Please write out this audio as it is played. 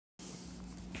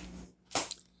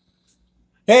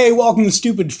Hey, welcome to the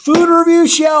Stupid Food Review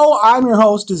Show. I'm your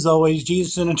host, as always,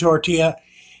 Jesus in a Tortilla.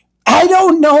 I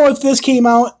don't know if this came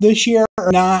out this year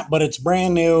or not, but it's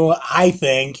brand new, I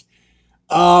think.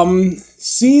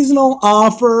 Seasonal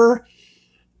offer.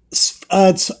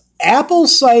 It's apple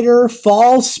cider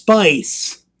fall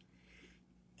spice.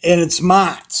 And it's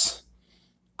Mott's.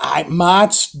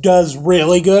 Mott's does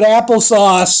really good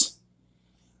applesauce.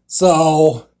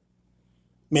 So,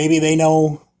 maybe they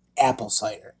know apple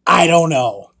cider. I don't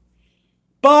know.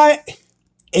 But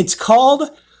it's called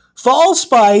Fall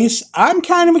Spice. I'm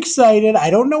kind of excited. I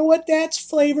don't know what that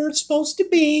flavor is supposed to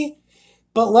be.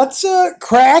 But let's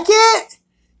crack it,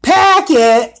 pack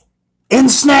it,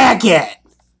 and snack it.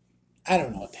 I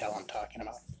don't know what the hell I'm talking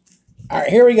about. All right,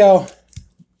 here we go.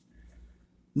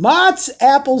 Mott's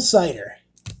Apple Cider.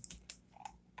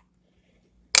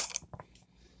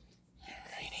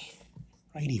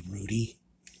 Righty, Rudy.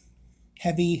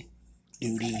 Heavy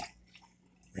duty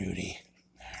Rudy.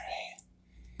 All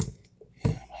right. Oh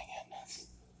my goodness.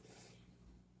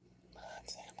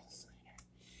 Mott's apple cider.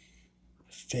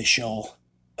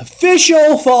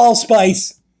 Official fall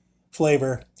spice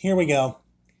flavor. Here we go.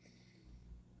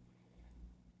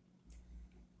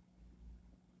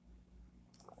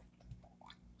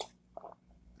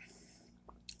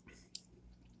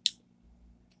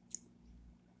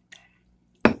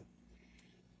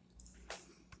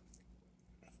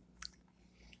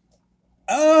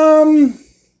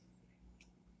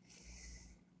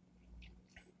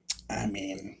 I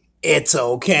mean, it's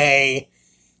okay.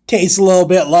 Tastes a little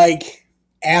bit like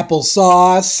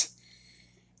applesauce.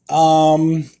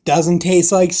 Doesn't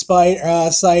taste like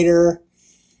cider.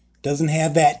 Doesn't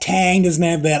have that tang. Doesn't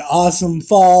have that awesome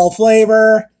fall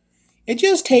flavor. It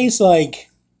just tastes like...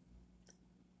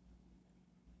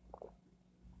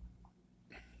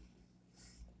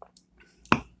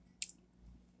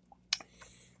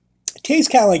 It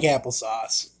tastes kind of like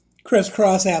applesauce.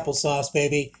 Crisscross applesauce,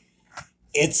 baby.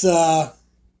 It's kind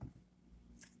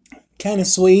of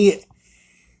sweet.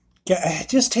 It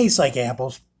just tastes like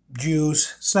apple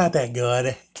juice. It's not that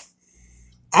good.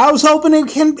 I was hoping I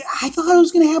thought it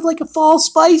was going to have like a fall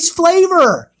spice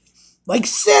flavor. Like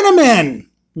cinnamon.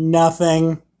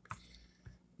 Nothing.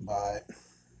 But.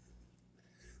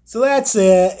 So that's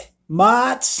it.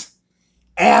 Mott's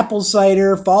apple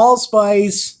cider, fall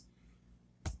spice.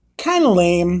 Kind of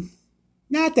lame.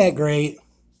 Not that great.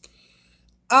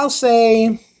 I'll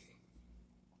say,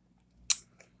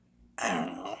 I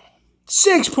don't know,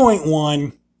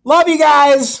 6.1. Love you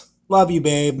guys. Love you,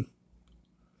 babe.